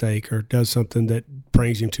a mistake or does something that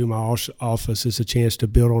brings him to my office, it's a chance to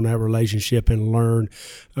build on that relationship and learn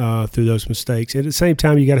through those mistakes. And at the same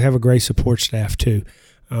time, you got to have a great support staff too.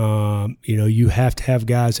 You have to have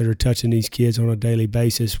guys that are touching these kids on a daily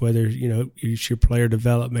basis, whether, it's your player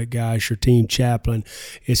development guys, your team chaplain,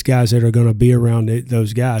 it's guys that are going to be around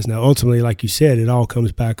those guys. Now, ultimately, like you said, it all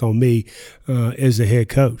comes back on me as the head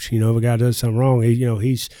coach. If a guy does something wrong,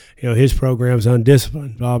 his program's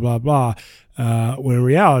undisciplined, blah, blah, blah. When in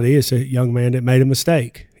reality, it's a young man that made a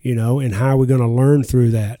mistake. And how are we going to learn through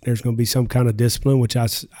that? There's going to be some kind of discipline, which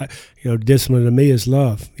discipline to me is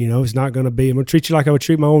love. It's not going to be, I'm going to treat you like I would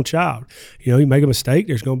treat my own child. You make a mistake,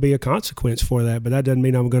 there's going to be a consequence for that, but that doesn't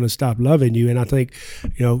mean I'm going to stop loving you. And I think,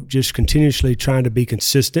 just continuously trying to be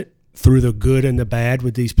consistent through the good and the bad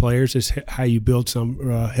with these players is how you build some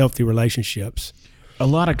healthy relationships. A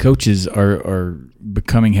lot of coaches are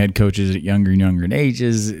becoming head coaches at younger and younger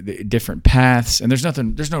ages, different paths, and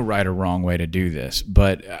there's no right or wrong way to do this.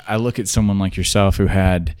 But I look at someone like yourself who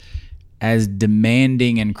had as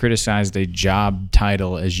demanding and criticized a job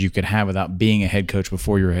title as you could have without being a head coach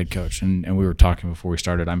before you were a head coach. And we were talking before we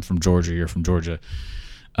started, I'm from Georgia, you're from Georgia.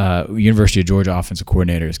 University of Georgia offensive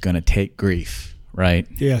coordinator is going to take grief, right?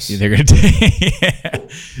 Yes. They're going to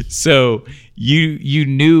take So you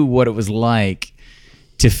knew what it was like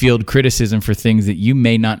to field criticism for things that you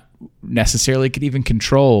may not necessarily could even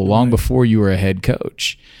control long before you were a head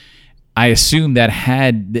coach. I assume that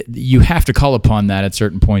you have to call upon that at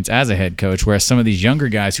certain points as a head coach, whereas some of these younger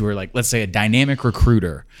guys who are like, let's say a dynamic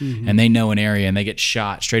recruiter, and they know an area and they get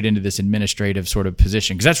shot straight into this administrative sort of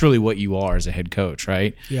position, because that's really what you are as a head coach,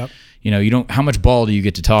 right? Yep. You don't, how much ball do you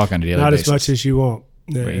get to talk on a daily basis? Not as much as you want.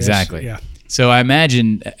 Exactly. Yeah. So I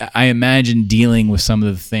imagine dealing with some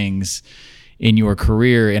of the things in your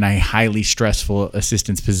career in a highly stressful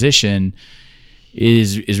assistant's position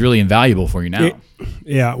is really invaluable for you now.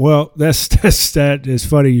 Yeah, well, that is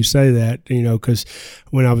funny you say that, because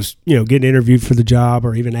when I was, getting interviewed for the job,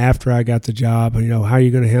 or even after I got the job, how are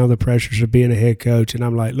you going to handle the pressures of being a head coach? And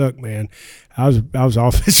I'm like, look, man, I was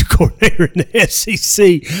offensive coordinator in the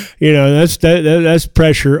SEC. That's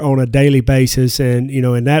pressure on a daily basis, and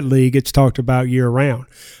in that league, it's talked about year round.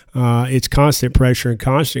 It's constant pressure and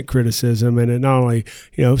constant criticism, and it not only,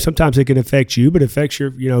 sometimes it can affect you, but it affects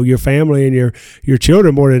your family and your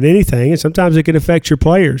children more than anything, and sometimes it can affect your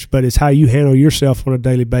players. But it's how you handle yourself on a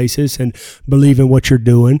daily basis and believe in what you're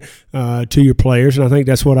doing to your players. And I think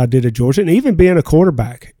that's what I did at Georgia, and even being a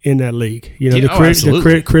quarterback in that league.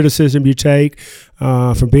 The criticism you take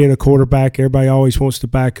from being a quarterback, everybody always wants to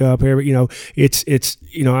back up.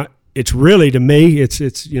 It's really, to me,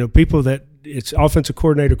 it's people that. It's offensive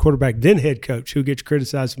coordinator, quarterback, then head coach who gets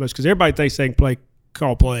criticized the most, because everybody thinks they can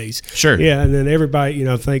call plays. Sure. Yeah, and then everybody,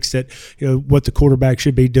 thinks that, what the quarterback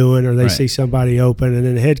should be doing, or they see somebody open, and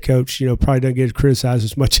then the head coach, probably doesn't get criticized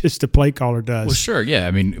as much as the play caller does. Well, sure, yeah.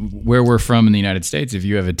 I mean, where we're from in the United States, if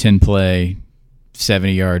you have a 10-play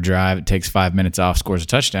 70-yard drive. It takes 5 minutes off, scores a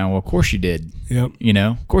touchdown. Well, of course you did. Yep.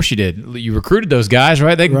 Of course you did. You recruited those guys,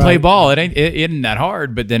 right? They can play ball. It isn't that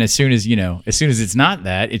hard. But then as soon as it's not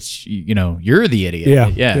that, it's you're the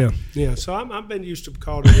idiot. Yeah. So I've been used to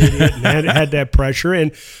called an idiot and had that pressure,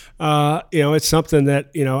 and it's something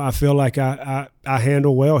that I feel like I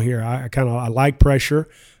handle well here. I like pressure.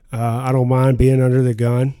 I don't mind being under the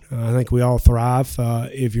gun. I think we all thrive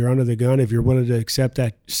if you're under the gun, if you're willing to accept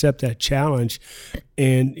that challenge.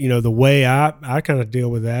 And the way I kind of deal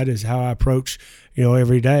with that is how I approach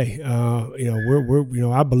every day.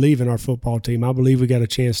 I believe in our football team. I believe we got a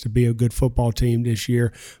chance to be a good football team this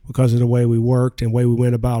year because of the way we worked and the way we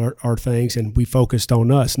went about our things, and we focused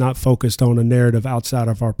on us, not focused on a narrative outside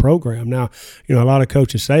of our program. Now, a lot of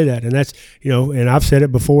coaches say that, and that's and I've said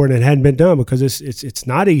it before, and it hadn't been done because it's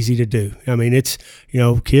not easy to do. I mean, it's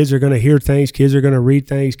kids are going to hear things, kids are going to read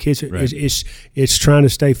things, kids. Right. It's trying to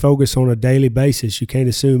stay focused on a daily basis. You can't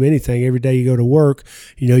assume anything. Every day you go to work,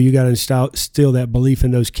 you got to instill that belief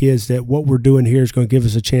in those kids that what we're doing here is going to give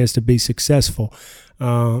us a chance to be successful.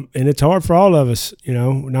 And it's hard for all of us,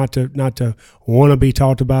 not to want to be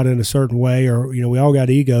talked about in a certain way, or we all got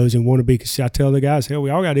egos and want to be. I tell the guys, we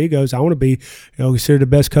all got egos. I want to be, considered the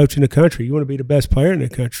best coach in the country. You want to be the best player in the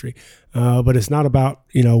country, but it's not about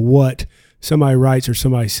what somebody writes or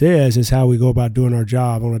somebody says. Is how we go about doing our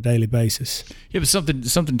job on a daily basis. Yeah, but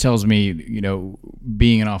something tells me,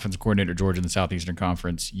 being an offensive coordinator at Georgia in the Southeastern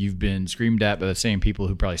Conference, you've been screamed at by the same people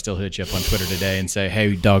who probably still hit you up on Twitter today and say,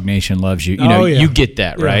 "Hey, Dog Nation loves you." You get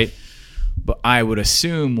that, right? But I would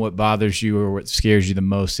assume what bothers you or what scares you the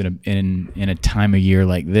most in a time of year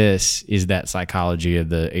like this is that psychology of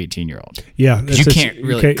the 18-year-old. Yeah, because you can't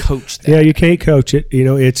really coach that. Yeah, you can't coach it.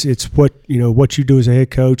 It's what what you do as a head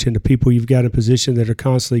coach and the people you've got in position that are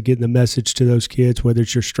constantly getting the message to those kids. Whether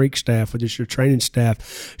it's your strength staff, whether it's your training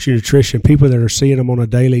staff, it's your nutrition, people that are seeing them on a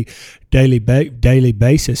daily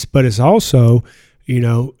basis. But it's also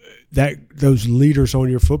that those leaders on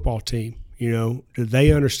your football team. Do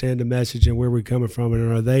they understand the message and where we're coming from,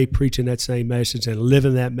 and are they preaching that same message and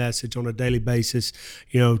living that message on a daily basis,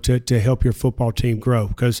 to help your football team grow?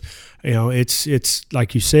 Because, it's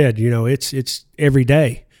like you said, it's every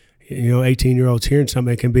day. 18-year-olds hearing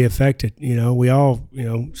something that can be affected. We all,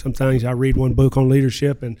 sometimes I read one book on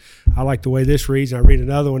leadership and I like the way this reads, and I read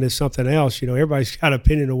another one that's something else. Everybody's got an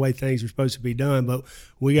opinion of the way things are supposed to be done, but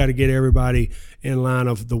we got to get everybody in line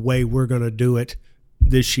of the way we're going to do it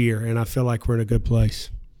this year, and I feel like we're in a good place.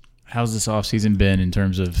 How's this offseason been in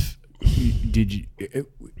terms of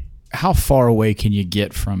how far away can you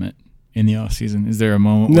get from it in the offseason? Is there a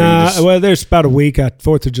moment where there's about a week,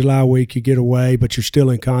 4th of July week, you get away, but you're still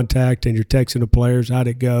in contact and you're texting the players, how'd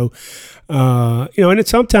it go? And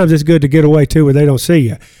sometimes it's good to get away too where they don't see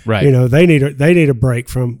you. Right. They need a break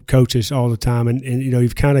from coaches all the time, and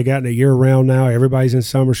you've kind of gotten a year round now. Everybody's in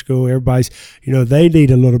summer school. Everybody's, they need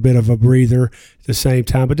a little bit of a breather at the same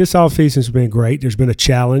time. But this offseason's been great. There's been a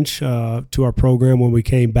challenge to our program when we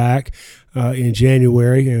came back in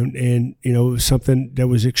January, and it was something that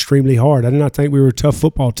was extremely hard. I did not think we were a tough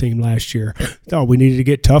football team last year. I thought we needed to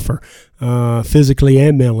get tougher physically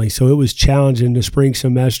and mentally. So it was challenging the spring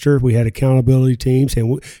semester. We had accountability teams,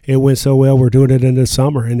 and it went so well. We're doing it in the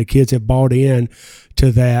summer, and the kids have bought in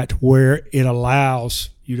to that, where it allows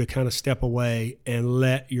you to kind of step away and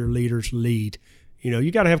let your leaders lead.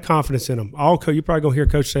 You got to have confidence in them. You're probably going to hear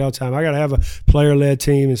Coach say all the time, I got to have a player-led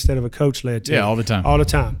team instead of a coach-led team. Yeah, all the time. All the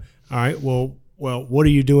time. All right, well, what are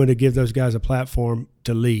you doing to give those guys a platform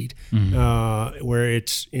to lead? Mm-hmm. Where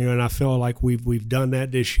it's, and I feel like we've done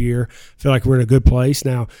that this year. I feel like we're in a good place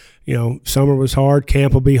now. Summer was hard,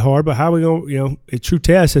 camp will be hard, but how are we going? A true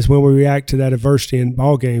test is when we react to that adversity in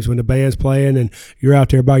ball games, when the band's playing and you're out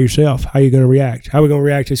there by yourself. How are you going to react? How are we going to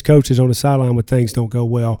react as coaches on the sideline when things don't go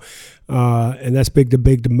well? And that's the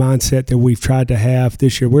mindset that we've tried to have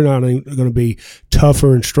this year. We're not going to be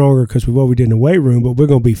tougher and stronger because of what we did in the weight room, but we're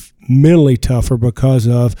going to be mentally tougher because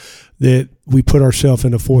of that we put ourselves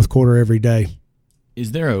in the fourth quarter every day.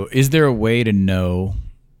 Is there a way to know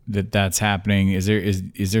that that's happening? Is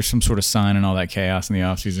there some sort of sign in all that chaos in the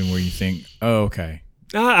offseason where you think, oh, okay?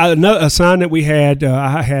 A sign that we had,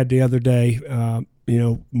 I had the other day,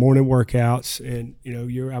 morning workouts, and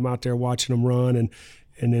I'm out there watching them run, and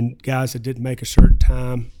then guys that didn't make a certain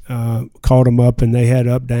time called them up, and they had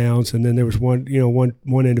up downs, and then there was one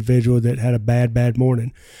individual that had a bad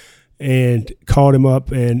morning, and called him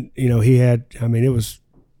up, and he had, it was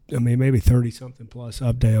maybe 30-something plus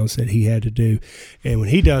up downs that he had to do. And when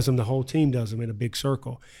he does them, the whole team does them in a big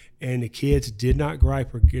circle. And the kids did not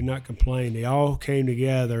gripe or did not complain. They all came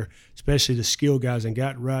together, especially the skill guys, and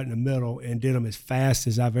got right in the middle and did them as fast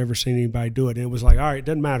as I've ever seen anybody do it. And it was like, all right, it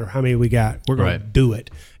doesn't matter how many we got. We're going to do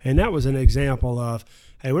it. And that was an example of,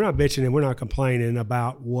 hey, we're not bitching and we're not complaining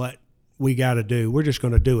about what we got to do. We're just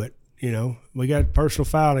going to do it. You know, we got personal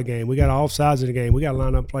foul in the game. We got off sides of the game. We got to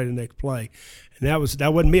line up and play the next play. And that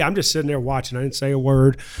wasn't me. I'm just sitting there watching. I didn't say a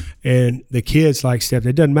word. And the kids stepped.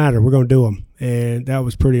 It doesn't matter. We're going to do them. And that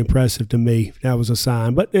was pretty impressive to me. That was a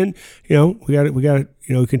sign. But then, we got to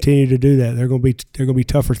continue to do that. They're going to be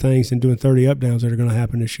tougher things than doing 30 up downs that are going to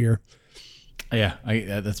happen this year. Yeah,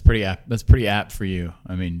 that's pretty apt. That's pretty apt for you.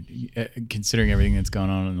 I mean, considering everything that's gone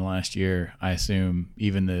on in the last year, I assume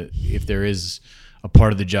if there is a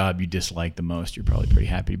part of the job you dislike the most, you're probably pretty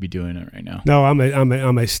happy to be doing it right now. No,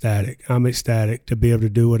 I'm ecstatic. I'm ecstatic to be able to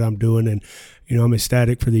do what I'm doing, and I'm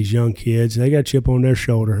ecstatic for these young kids. They got a chip on their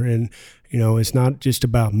shoulder, and it's not just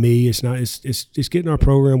about me. It's getting our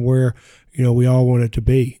program where we all want it to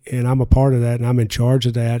be, and I'm a part of that, and I'm in charge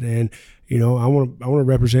of that, and I want to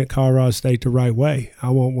represent Colorado State the right way.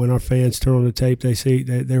 I want when our fans turn on the tape, they see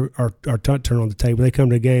turn on the tape. When they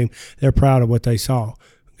come to the game, they're proud of what they saw.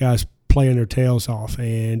 Guys playing their tails off,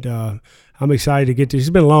 and I'm excited to get this. It's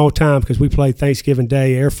been a long time because we played Thanksgiving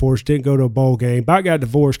Day. Air Force didn't go to a bowl game. But I got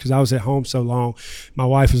divorced because I was at home so long. My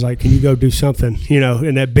wife was like, "Can you go do something?"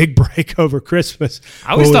 In that big break over Christmas.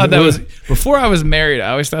 I always thought that was before I was married.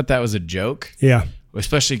 I always thought that was a joke. Yeah,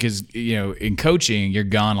 especially because in coaching you're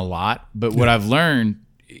gone a lot. But what I've learned,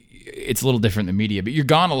 it's a little different than media. But you're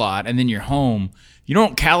gone a lot, and then you're home. You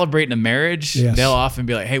don't calibrate in a marriage. Yes. They'll often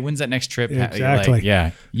be like, "Hey, when's that next trip?" Exactly.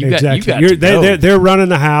 You got to go. They're running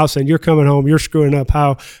the house, and you're coming home. You're screwing up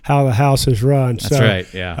how the house is run. That's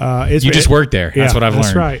right. Yeah. You just work there. That's what I've learned.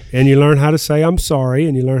 That's right. And you learn how to say I'm sorry,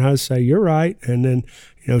 and you learn how to say you're right, and then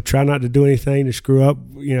try not to do anything to screw up.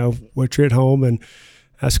 What you're at home, and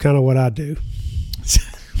that's kind of what I do.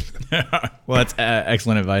 Well, that's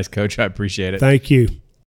excellent advice, Coach. I appreciate it. Thank you.